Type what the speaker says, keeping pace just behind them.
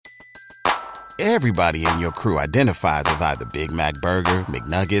Everybody in your crew identifies as either Big Mac Burger,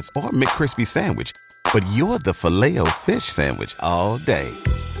 McNuggets, or McCrispy Sandwich. But you're the Filet-O-Fish Sandwich all day.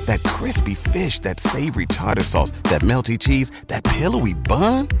 That crispy fish, that savory tartar sauce, that melty cheese, that pillowy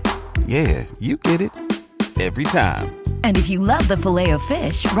bun. Yeah, you get it. Every time. And if you love the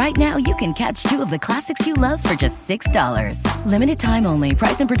Filet-O-Fish, right now you can catch two of the classics you love for just $6. Limited time only.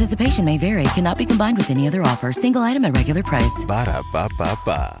 Price and participation may vary. Cannot be combined with any other offer. Single item at regular price.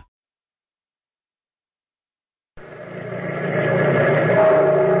 Ba-da-ba-ba-ba.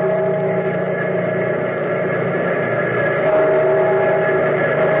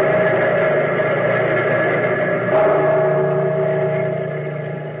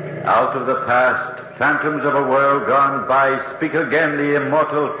 Out of the past, phantoms of a world gone by, speak again the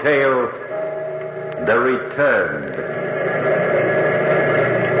immortal tale, The Returned.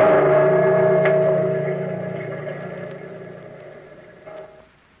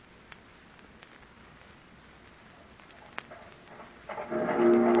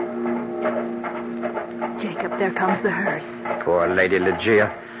 Jacob, there comes the hearse. Poor Lady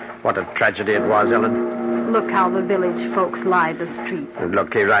Ligeia. What a tragedy it was, Ellen. Look how the village folks lie the street. And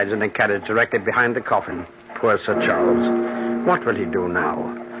look, he rides in a carriage directly behind the coffin. Poor Sir Charles. What will he do now?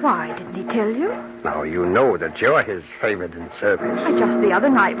 Why, didn't he tell you? Now, you know that you're his favorite in service. Just the other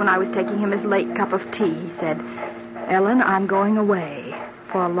night when I was taking him his late cup of tea, he said, Ellen, I'm going away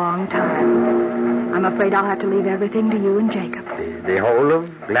for a long time. I'm afraid I'll have to leave everything to you and Jacob. The whole of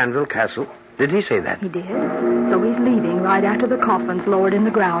Glanville Castle? Did he say that? He did. So he's leaving right after the coffin's lowered in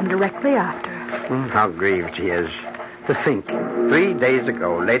the ground, directly after. How grieved he is. To think, 3 days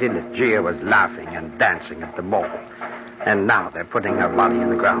ago, Lady Ligeia was laughing and dancing at the ball. And now they're putting her body in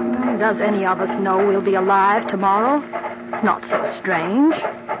the ground. Does any of us know we'll be alive tomorrow? It's not so strange.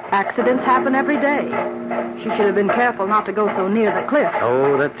 Accidents happen every day. She should have been careful not to go so near the cliff.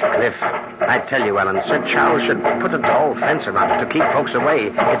 Oh, that cliff. I tell you, Ellen, Sir Charles should put a tall fence around it to keep folks away.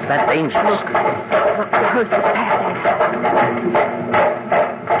 It's that dangerous. Look, the hearse is passing.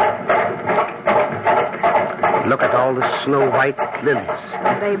 Look at all the snow-white lilies.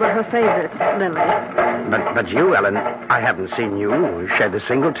 They were her favorites, lilies. But you, Ellen, I haven't seen you shed a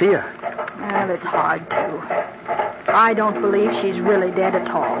single tear. Well, it's hard to. I don't believe she's really dead at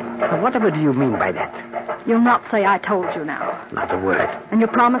all. Whatever do you mean by that? You'll not say I told you now. Not a word. And you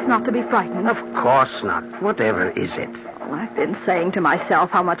promise not to be frightened? Of course not. Whatever is it? Well, I've been saying to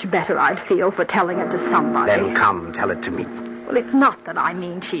myself how much better I'd feel for telling it to somebody. Then come, tell it to me. Well, it's not that I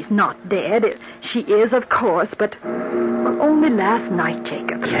mean she's not dead. She is, of course, but... Well, only last night,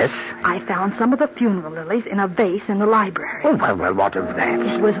 Jacob. Yes? I found some of the funeral lilies in a vase in the library. Oh, well, what of that?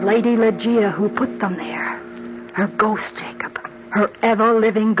 It was Lady Ligeia who put them there. Her ghost, Jacob. Her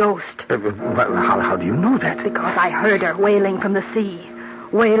ever-living ghost. How do you know that? Because I heard her wailing from the sea.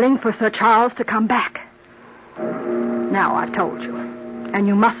 Wailing for Sir Charles to come back. Now I've told you. And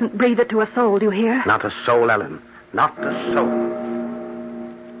you mustn't breathe it to a soul, do you hear? Not a soul, Ellen. Not a soul.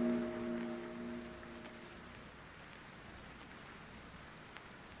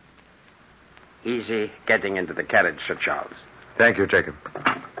 Easy getting into the carriage, Sir Charles. Thank you, Jacob.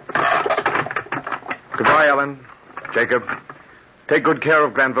 Goodbye, Ellen. Jacob, take good care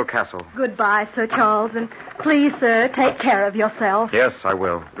of Granville Castle. Goodbye, Sir Charles, and please, sir, take care of yourself. Yes, I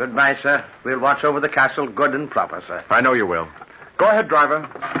will. Goodbye, sir. We'll watch over the castle good and proper, sir. I know you will. Go ahead, driver.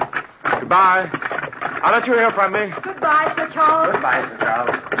 Goodbye. I'll let you hear from me. Goodbye, Sir Charles. Goodbye, Sir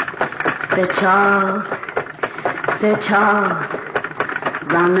Charles. Sir Charles. Sir Charles.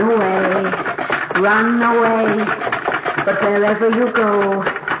 Run away. Run away. But wherever you go,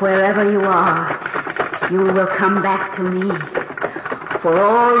 wherever you are, you will come back to me. For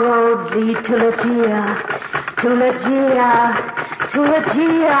all roads lead to Ligeia. To Ligeia. To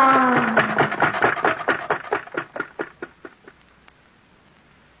Ligeia.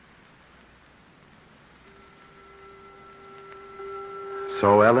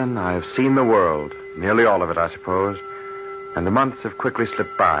 So, Ellen, I have seen the world, nearly all of it, I suppose, and the months have quickly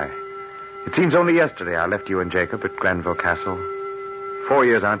slipped by. It seems only yesterday I left you and Jacob at Granville Castle. 4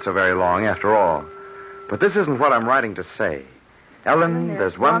 years aren't so very long, after all. But this isn't what I'm writing to say. Ellen,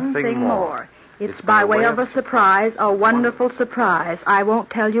 there's one thing more. It's by way of a surprise, a wonderful surprise. I won't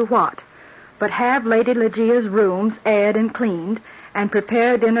tell you what. But have Lady Ligeia's rooms aired and cleaned, and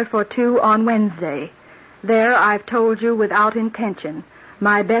prepare dinner for 2 on Wednesday. There I've told you without intention.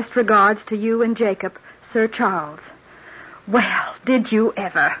 My best regards to you and Jacob, Sir Charles. Well, did you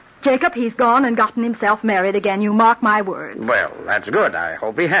ever? Jacob, he's gone and gotten himself married again. You mark my words. Well, that's good. I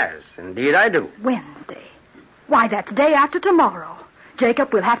hope he has. Indeed, I do. Wednesday. Why, that's day after tomorrow.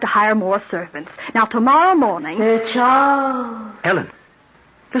 Jacob, we'll have to hire more servants. Now, tomorrow morning... Sir Charles. Ellen,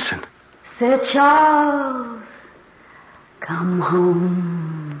 listen. Sir Charles, come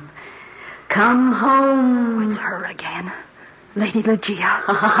home. Come home. Oh, it's her again. Lady Legia.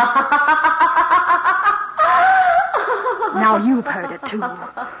 Now you've heard it, too.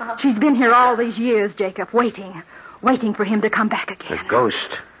 She's been here all these years, Jacob, waiting for him to come back again. The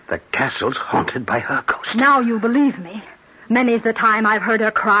ghost. The castle's haunted by her ghost. Now you believe me. Many's the time I've heard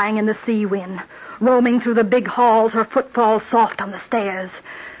her crying in the sea wind, roaming through the big halls, her footfalls soft on the stairs.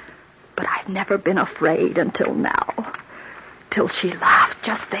 But I've never been afraid until now. Till she laughed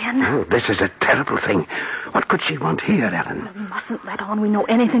just then. Oh, this is a terrible thing. What could she want here, Ellen? We mustn't let on we know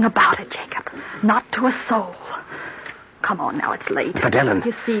anything about it, Jacob. Not to a soul. Come on now, it's late. But Ellen...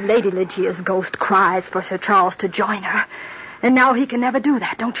 You see, Lady Legia's ghost cries for Sir Charles to join her. And now he can never do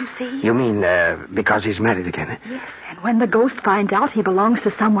that, don't you see? You mean because he's married again? Yes, and when the ghost finds out he belongs to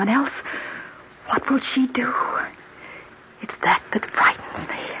someone else, what will she do? It's that frightens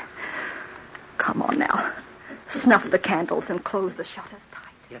me. Come on now. Snuff the candles and close the shutters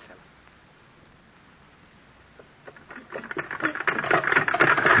tight. Yes, Ellen.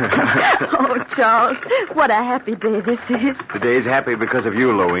 Oh, Charles, what a happy day this is. The day's happy because of you,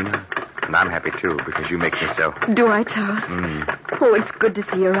 Louina. And I'm happy, too, because you make me so. Do I, Charles? Oh, it's good to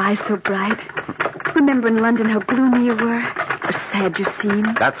see your eyes so bright. Remember in London how gloomy you were? How sad you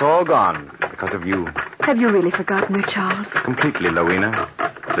seemed? That's all gone because of you. Have you really forgotten her, Charles? Completely, Louina.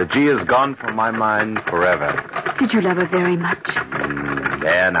 Legia's gone from my mind forever. Did you love her very much?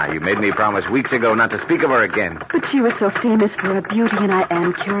 There, now, you made me promise weeks ago not to speak of her again. But she was so famous for her beauty, and I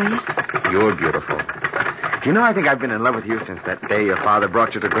am curious. You're beautiful. Do you know, I think I've been in love with you since that day your father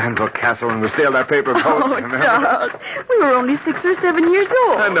brought you to Granville Castle and we sailed our paper boats. Oh, remember? Charles, we were only 6 or 7 years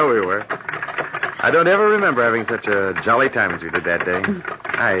old. I know we were. I don't ever remember having such a jolly time as we did that day.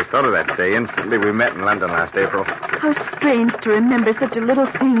 I thought of that day instantly we met in London last April. How strange to remember such a little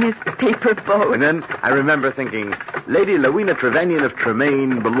thing as paper boat. And then I remember thinking, Lady Louina Trevanion of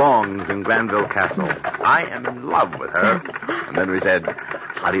Tremaine belongs in Granville Castle. I am in love with her. And then we said,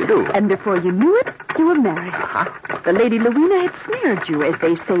 how do you do? And before you knew it, you were married. Uh-huh. The Lady Louina had snared you, as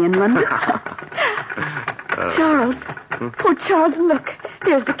they say in London. Charles. Oh, Charles, look.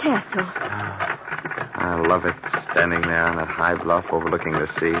 There's the castle. I love it, standing there on that high bluff overlooking the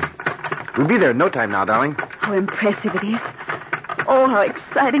sea. We'll be there in no time now, darling. How impressive it is. Oh, how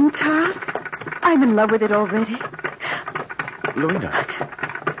exciting, Charles. I'm in love with it already. Louina,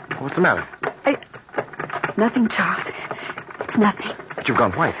 what's the matter? Nothing, Charles. It's nothing. But you've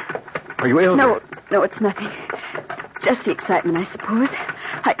gone white. Are you ill? No, it's nothing. Just the excitement, I suppose.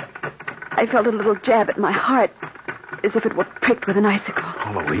 I felt a little jab at my heart, as if it were pricked with an icicle.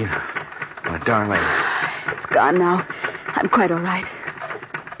 Oh, Louina. My darling. It's gone now. I'm quite all right.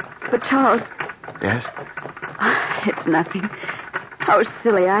 But, Charles... Yes? It's nothing. How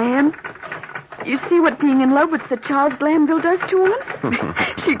silly I am. You see what being in love with Sir Charles Glanville does to one?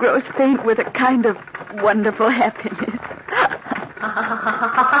 She grows faint with a kind of wonderful happiness.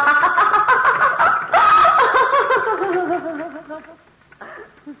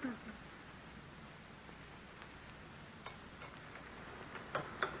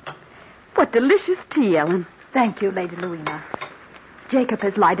 What delicious tea, Ellen. Thank you, Lady Louina. Jacob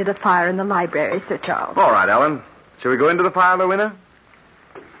has lighted a fire in the library, Sir Charles. All right, Ellen. Shall we go into the fire, Louina?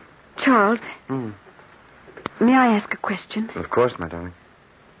 Charles, may I ask a question? Of course, my darling.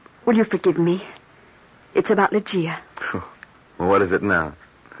 Will you forgive me? It's about Legia. Well, what is it now?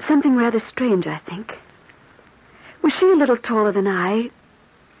 Something rather strange, I think. Was she a little taller than I?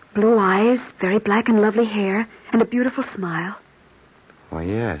 Blue eyes, very black and lovely hair, and a beautiful smile. Why,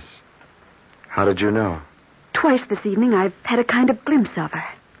 yes. How did you know? Twice this evening I've had a kind of glimpse of her.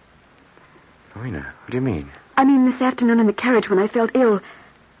 Louina, what do you mean? I mean this afternoon in the carriage when I felt ill.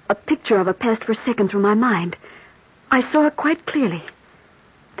 A picture of her passed for a second through my mind. I saw her quite clearly.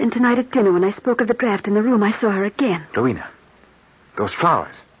 Then tonight at dinner when I spoke of the draft in the room, I saw her again. Louina, those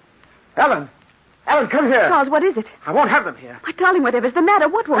flowers. Ellen! Ellen, come here. Charles, what is it? I won't have them here. My darling, whatever's the matter?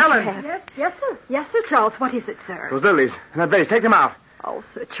 What won't Ellen! you have? Yes, sir. Yes, Sir Charles. What is it, sir? Those lilies in that vase, take them out. Oh,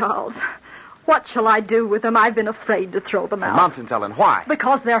 Sir Charles. What shall I do with them? I've been afraid to throw them out. Nonsense, Ellen. Why?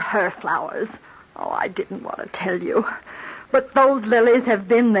 Because they're her flowers. Oh, I didn't want to tell you. But those lilies have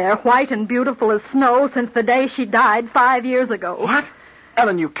been there, white and beautiful as snow, since the day she died 5 years ago. What?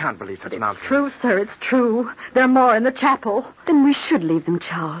 Ellen, you can't believe such But it's nonsense. true, sir. It's true. There are more in the chapel. Then we should leave them,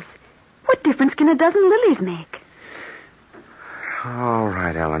 Charles. What difference can a dozen lilies make? All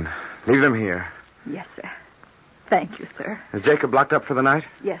right, Ellen. Leave them here. Yes, sir. Thank you, sir. Is Jacob locked up for the night?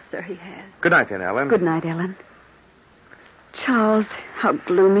 Yes, sir, he has. Good night, then, Ellen. Good night, Ellen. Charles, how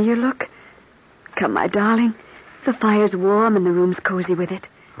gloomy you look. Come, my darling. The fire's warm and the room's cozy with it.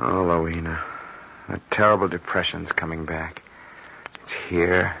 Oh, Louina, that terrible depression's coming back. It's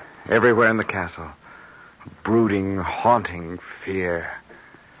here, everywhere in the castle. A brooding, haunting fear.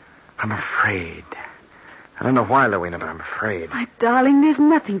 I'm afraid. I don't know why, Louina, but I'm afraid. My darling, there's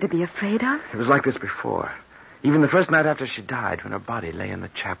nothing to be afraid of. It was like this before. Even the first night after she died, when her body lay in the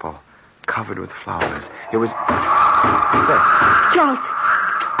chapel, covered with flowers. It was... There. Charles,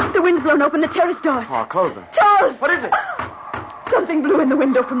 the wind's blown open the terrace doors. Oh, close them. Charles! What is it? Something blew in the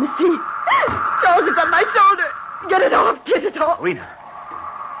window from the sea. Charles, it's on my shoulder. Get it off. Get it off. Louina.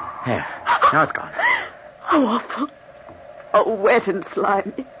 There. Now it's gone. How awful. Oh, wet and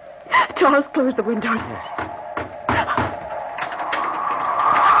slimy. Charles, close the windows. Yes.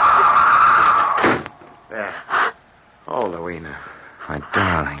 There. Oh, Louina. My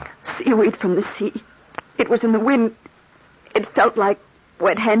darling. Seaweed from the sea. It was in the wind. It felt like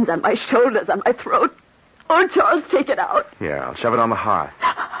wet hands on my shoulders, on my throat. Oh, Charles, take it out. Here, I'll shove it on the hearth.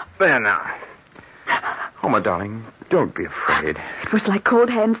 There now. Oh, my darling, don't be afraid. It was like cold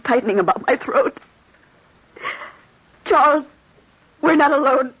hands tightening about my throat. Charles, we're not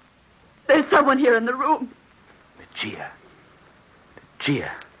alone. There's someone here in the room. Ligeia.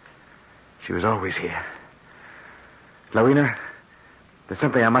 Ligeia. She was always here. Louina, there's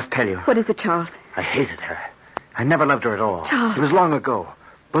something I must tell you. What is it, Charles? I hated her. I never loved her at all. Charles. It was long ago.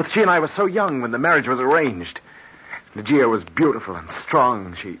 Both she and I were so young when the marriage was arranged. Ligeia was beautiful and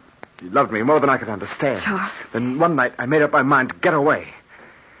strong. She loved me more than I could understand. Charles. Then one night I made up my mind to get away.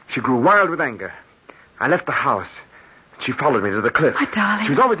 She grew wild with anger. I left the house. She followed me to the cliff. My darling. She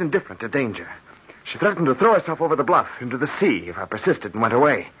was always indifferent to danger. She threatened to throw herself over the bluff into the sea if I persisted and went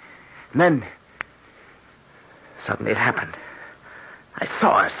away. And then, suddenly it happened. I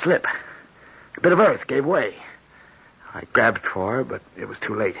saw her slip. A bit of earth gave way. I grabbed for her, but it was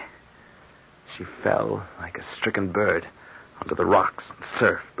too late. She fell like a stricken bird onto the rocks and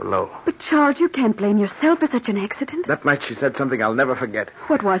surf below. But, Charles, you can't blame yourself for such an accident. That night she said something I'll never forget.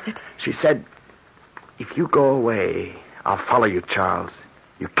 What was it? She said, "If you go away, I'll follow you, Charles.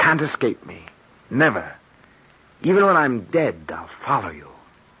 You can't escape me. Never. Even when I'm dead, I'll follow you.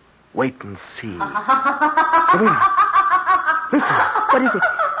 Wait and see." Come here. Listen. What is it?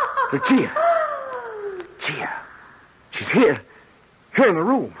 Ligeia. Ligeia. She's here. Here in the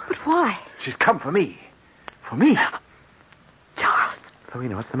room. But why? She's come for me. For me. Charles.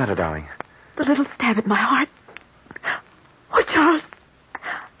 Louina, what's the matter, darling? The little stab at my heart. Oh, Charles.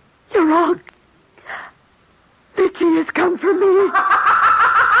 You're wrong. Ligeia has come for me.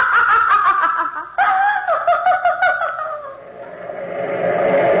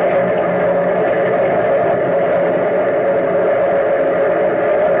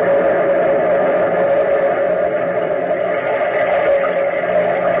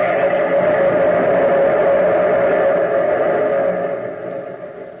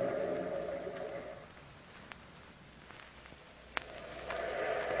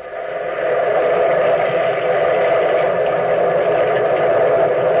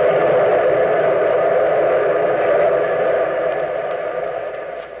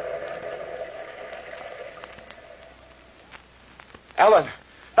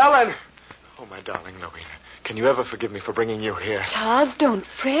 Ellen! Oh, my darling Louina, can you ever forgive me for bringing you here? Charles, don't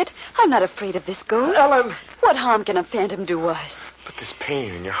fret. I'm not afraid of this ghost. Ellen! What harm can a phantom do us? But this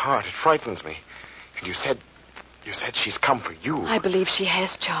pain in your heart, it frightens me. And you said she's come for you. I believe she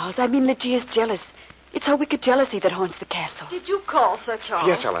has, Charles. I mean, Ligeia's jealous. It's her wicked jealousy that haunts the castle. Did you call, Sir Charles?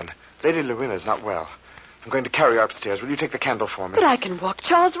 Yes, Ellen. Lady Louina's not well. I'm going to carry her upstairs. Will you take the candle for me? But I can walk,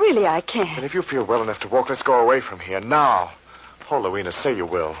 Charles. Really, I And can. if you feel well enough to walk, let's go away from here now. Oh, Louina, say you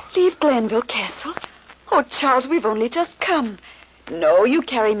will. Leave Glenville Castle? Oh, Charles, we've only just come. No, you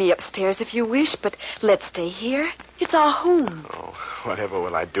carry me upstairs if you wish, but let's stay here. It's our home. Oh, whatever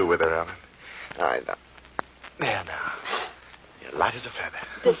will I do with her, Ellen? All right, now. There now. You're light as a feather.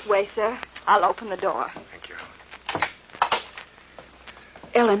 This way, sir. I'll open the door. Thank you.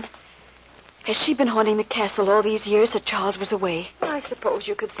 Ellen, has she been haunting the castle all these years that Charles was away? I suppose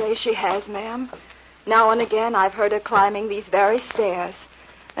you could say she has, ma'am. Now and again, I've heard her climbing these very stairs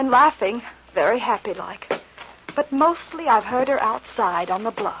and laughing, very happy-like. But mostly I've heard her outside on the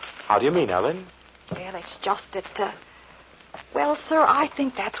bluff. How do you mean, Ellen? Well, it's just that, well, sir, I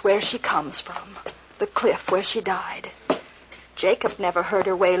think that's where she comes from. The cliff where she died. Jacob never heard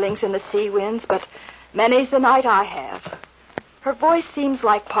her wailings in the sea winds, but many's the night I have. Her voice seems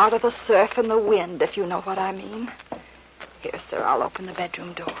like part of the surf and the wind, if you know what I mean. Here, sir, I'll open the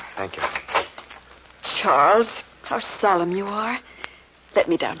bedroom door. Thank you. Charles, how solemn you are. Let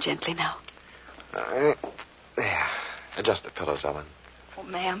me down gently now. There. Adjust the pillows, Ellen. Oh,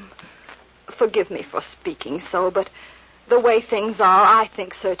 ma'am, forgive me for speaking so, but The way things are, I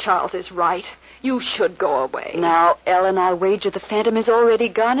think Sir Charles is right. You should go away. Now, Ellen, I'll wager the Phantom is already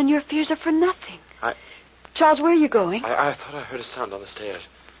gone and your fears are for nothing. Charles, where are you going? I thought I heard a sound on the stairs.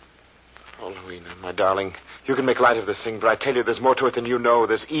 Oh, Louina, my darling, you can make light of this thing, but I tell you there's more to it than you know.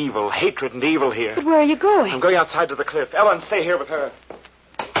 There's evil, hatred and evil here. But where are you going? I'm going outside to the cliff. Ellen, stay here with her.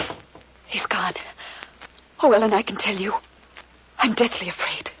 He's gone. Oh, Ellen, I can tell you. I'm deathly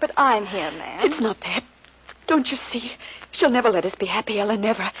afraid. But I'm here, ma'am. It's not that. Don't you see? She'll never let us be happy, Ellen,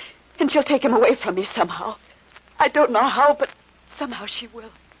 never. And she'll take him away from me somehow. I don't know how, but somehow she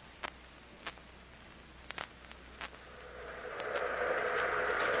will.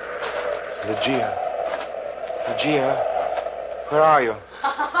 Ligeia, where are you?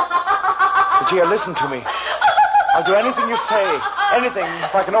 Ligeia, listen to me. I'll do anything you say. Anything,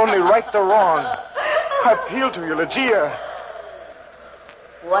 if I can only right the wrong. I appeal to you, Ligeia.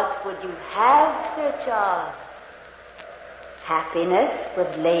 What would you have, Sir Charles? Happiness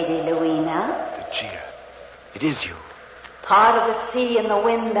with Lady Louina? Ligeia, it is you. Part of the sea and the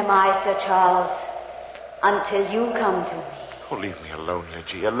wind am I, Sir Charles, until you come to me. Oh, leave me alone,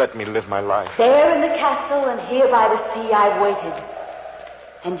 Ligeia. Let me live my life. There in the castle and here by the sea I've waited.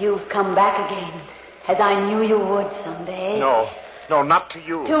 And you've come back again, as I knew you would someday. No, not to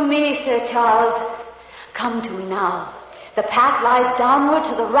you. To me, Sir Charles. Come to me now. The path lies downward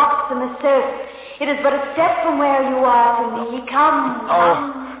to the rocks and the surf. It is but a step from where you are to me. Come.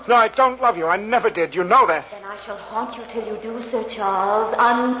 No, I don't love you. I never did. You know that. Then I shall haunt you till you do, Sir Charles.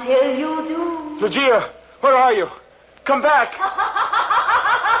 Until you do. Ligeia, where are you? Come back.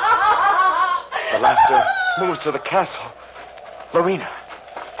 The laughter moves to the castle. Louina.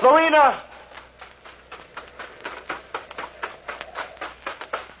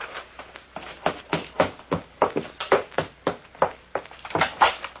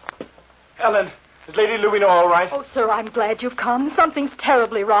 Ellen, is Lady Louina all right? Oh, sir, I'm glad you've come. Something's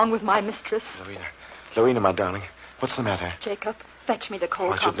terribly wrong with my mistress. Louina, my darling, what's the matter? Jacob, fetch me the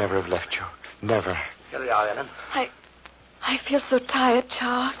cold I should never have left you. Never. Here we are, Ellen. I feel so tired,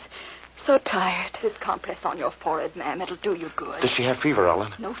 Charles. So tired. This compress on your forehead, ma'am. It'll do you good. Does she have fever,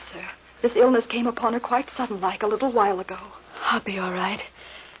 Ellen? No, sir. This illness came upon her quite sudden, like a little while ago. I'll be all right.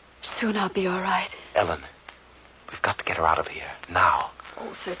 Soon I'll be all right. Ellen, we've got to get her out of here. Now.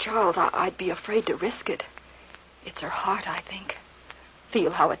 Oh, Sir Charles, I'd be afraid to risk it. It's her heart, I think. Feel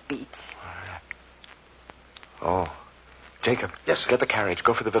how it beats. Oh. Jacob. Yes, sir. Get the carriage.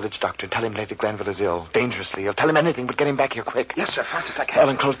 Go for the village doctor. Tell him Lady Glanville is ill. Dangerously ill. Tell him anything, but get him back here quick. Yes, sir. Fast as I can.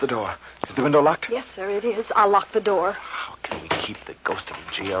 Ellen, close the door. Is the window locked? Yes, sir, it is. I'll lock the door. How can we keep the ghost of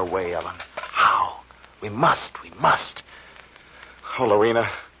Ligeia away, Ellen? How? We must. Oh, Louina,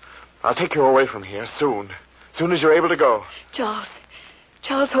 I'll take you away from here soon. Soon as you're able to go. Charles,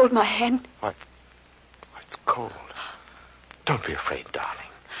 hold my hand. Why, it's cold. Don't be afraid, darling.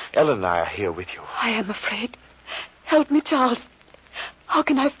 Ellen and I are here with you. I am afraid. Help me, Charles. How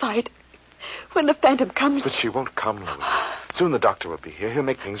can I fight when the Phantom comes? But she won't come, Louina. Soon the doctor will be here. He'll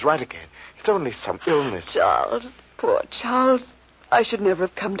make things right again. It's only some illness. Charles, poor Charles. I should never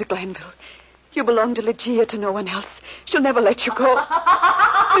have come to Glanville. You belong to Ligeia, to no one else. She'll never let you go.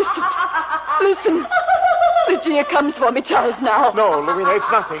 Listen. Ligeia comes for me, Charles, now. No, Louina, it's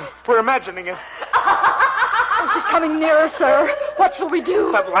nothing. We're imagining it. Oh, she's coming nearer, sir. What shall we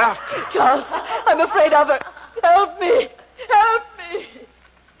do? That laughter. Charles, I'm afraid of her. Help me.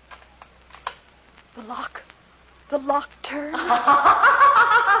 The lock turned.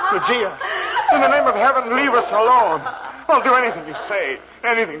 Ligeia, in the name of heaven, leave us alone. I'll do anything you say.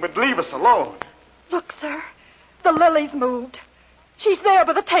 Anything, but leave us alone. Look, sir. The lilies moved. She's there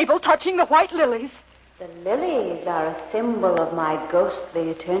by the table, touching the white lilies. The lilies are a symbol of my ghostly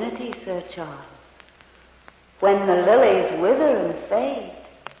eternity, Sir Charles. When the lilies wither and fade,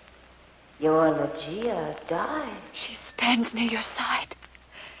 your Ligeia dies. She stands near your side.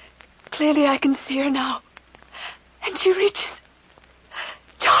 Clearly I can see her now. And she reaches.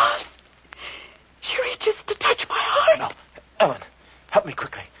 Charles! She reaches to touch my heart. No. Ellen, help me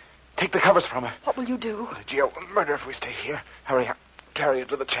quickly. Take the covers from her. What will you do? Ligeia will murder if we stay here. Hurry up. Carry her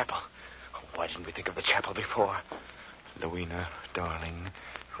to the chapel. Oh, why didn't we think of the chapel before? Louina, darling,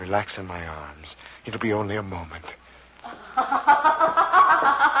 relax in my arms. It'll be only a moment.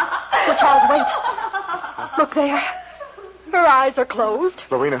 Sir Charles, wait. Look there. Her eyes are closed.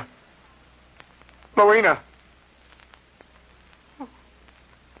 Louina.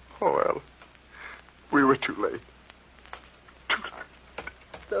 Oh, well. We were too late.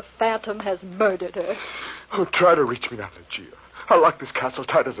 The Phantom has murdered her. Oh, try to reach me now, Ligeia. I'll lock this castle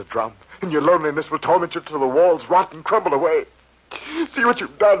tight as a drum, and your loneliness will torment you till the walls rot and crumble away. See what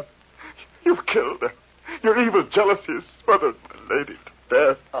you've done. You've killed her. Your evil jealousy has smothered my lady to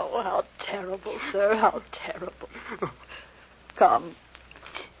death. Oh, how terrible, sir, how terrible. Come,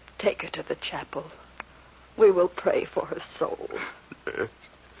 take her to the chapel. We will pray for her soul. Yes,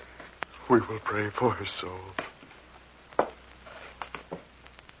 we will pray for her soul.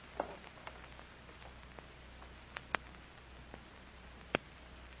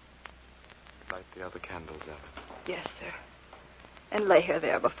 Light the other candles, Ellen. Yes, sir. And lay her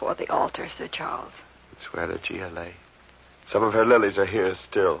there before the altar, Sir Charles. It's where Ligeia lay. Some of her lilies are here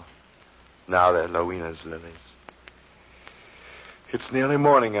still. Now they're Lowena's lilies. It's nearly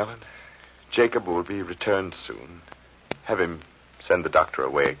morning, Ellen. Jacob will be returned soon. Have him send the doctor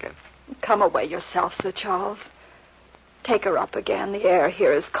away again. Come away yourself, Sir Charles. Take her up again. The air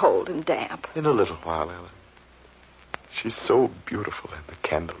here is cold and damp. In a little while, Ellen. She's so beautiful in the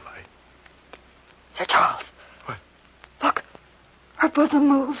candlelight. Sir Charles. What? Look. Her bosom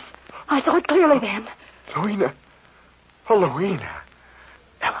moves. I saw it clearly then. Lowena. Oh, Lowena.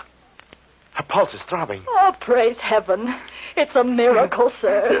 Ellen. Her pulse is throbbing. Oh, praise heaven. It's a miracle,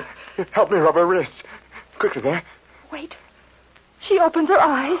 sir. Here, help me rub her wrist. Quickly there. Wait. She opens her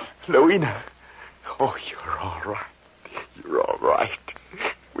eyes. Lowena. Oh, you're all right. You're all right.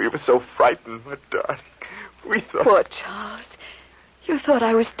 We were so frightened, my darling. We thought... Poor Charles. You thought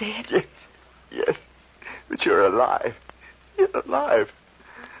I was dead. Yes. Yes. But you're alive. You're alive.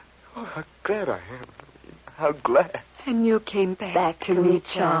 Oh, how glad I am. How glad. And you came back to me,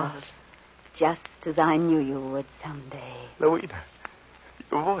 Charles. Just as I knew you would someday. Lowena,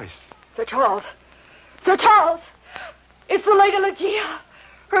 your voice. Sir Charles. Sir Charles! It's the Lady Ligeia.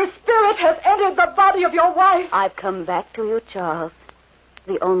 Her spirit has entered the body of your wife. I've come back to you, Charles.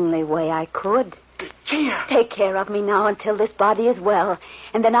 The only way I could. Ligeia! Take care of me now until this body is well,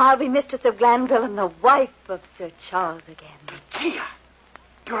 and then I'll be mistress of Glanville and the wife of Sir Charles again. Ligeia!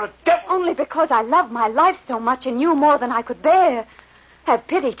 You're a devil! Only because I love my life so much and you more than I could bear. Have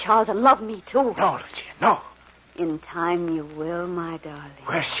pity, Charles, and love me, too. No, Ligeia, no. In time you will, my darling.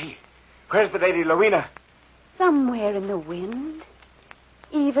 Where's she? Where's the Lady Lowena? Somewhere in the wind,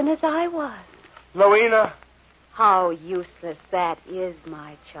 even as I was. Lowena! How useless that is,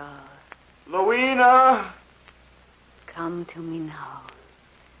 my Charles. Lowena! Come to me now,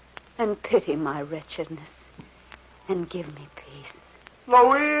 and pity my wretchedness, and give me peace.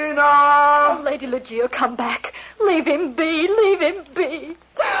 Lowena! Oh, Lady Ligeia, come back. Leave him be. Leave him be.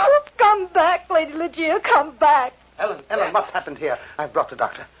 Come back, Lady Ligeia, come back. Ellen, what's happened here? I've brought the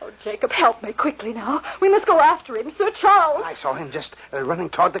doctor. Oh, Jacob, help me quickly now. We must go after him, Sir Charles. I saw him just running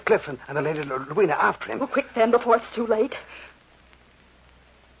toward the cliff and the Lady Lowena after him. Oh, quick then, before it's too late.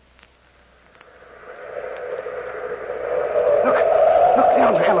 Look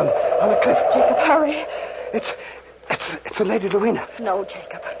yonder, Ellen, on the cliff. Jacob, hurry. It's the Lady Lowena. No,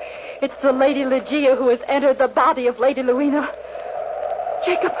 Jacob. It's the Lady Ligeia who has entered the body of Lady Lowena.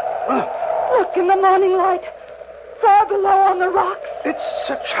 Jacob, look in the morning light. Far below on the rocks. It's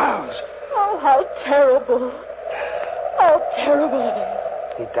Sir Charles. Oh, how terrible. How terrible it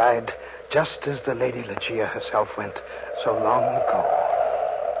is. He died just as the Lady Ligeia herself went so long ago.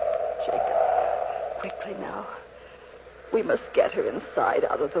 Jacob, quickly now. We must get her inside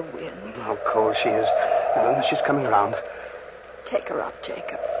out of the wind. How cold she is. Ellen, she's coming round. Take her up,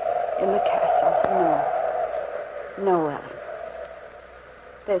 Jacob. In the castle. No, Ellen.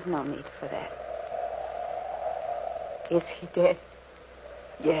 There's no need for that. Is he dead?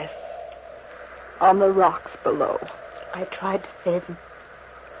 Yes. On the rocks below. I tried to save him.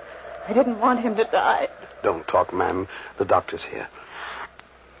 I didn't want him to die. Don't talk, ma'am. The doctor's here.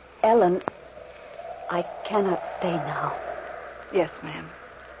 Ellen, I cannot stay now. Yes, ma'am.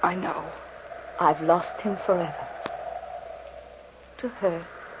 I know. I've lost him forever. To her.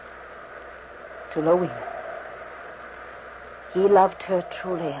 To Lowena. He loved her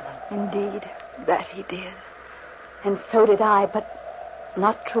truly, Ellen. Indeed, that he did. And so did I, but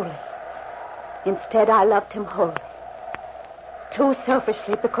not truly. Instead, I loved him wholly. Too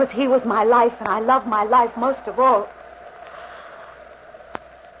selfishly, because he was my life, and I love my life most of all.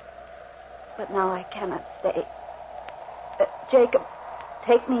 But now I cannot stay. Jacob,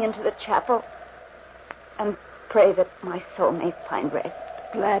 take me into the chapel and pray that my soul may find rest.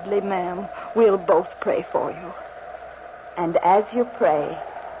 Gladly, ma'am. We'll both pray for you. And as you pray,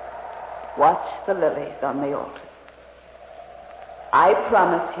 watch the lilies on the altar. I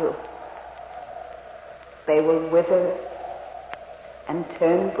promise you, they will wither and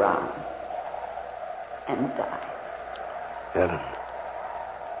turn brown and die. Ellen.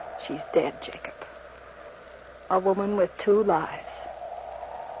 She's dead, Jacob. A woman with 2 lives.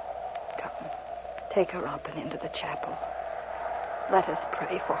 Come, take her up and into the chapel. Let us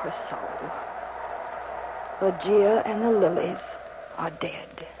pray for her soul. Ligeia and the lilies are dead.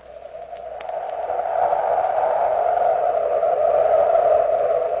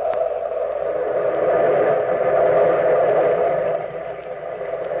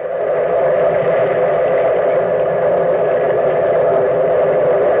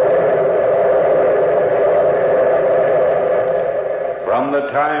 From the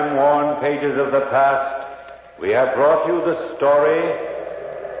time-worn pages of the past, we have brought you the story,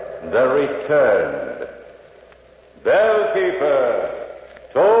 The Returned.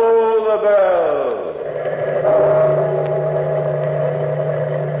 Bellkeeper, toll the bell.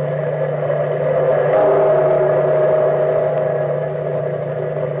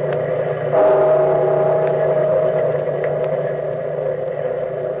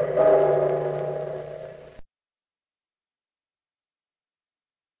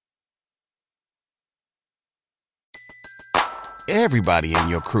 Everybody in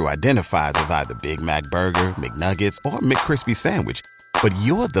your crew identifies as either Big Mac Burger, McNuggets, or McCrispy Sandwich. But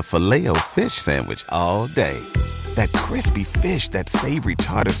you're the Filet-O-Fish Sandwich all day. That crispy fish, that savory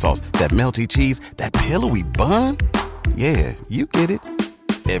tartar sauce, that melty cheese, that pillowy bun. Yeah, you get it.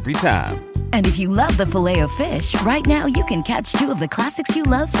 Every time. And if you love the Filet-O-Fish, right now you can catch two of the classics you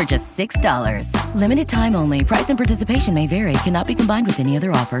love for just $6. Limited time only. Price and participation may vary. Cannot be combined with any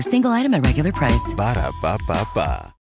other offer. Single item at regular price. Ba-da-ba-ba-ba.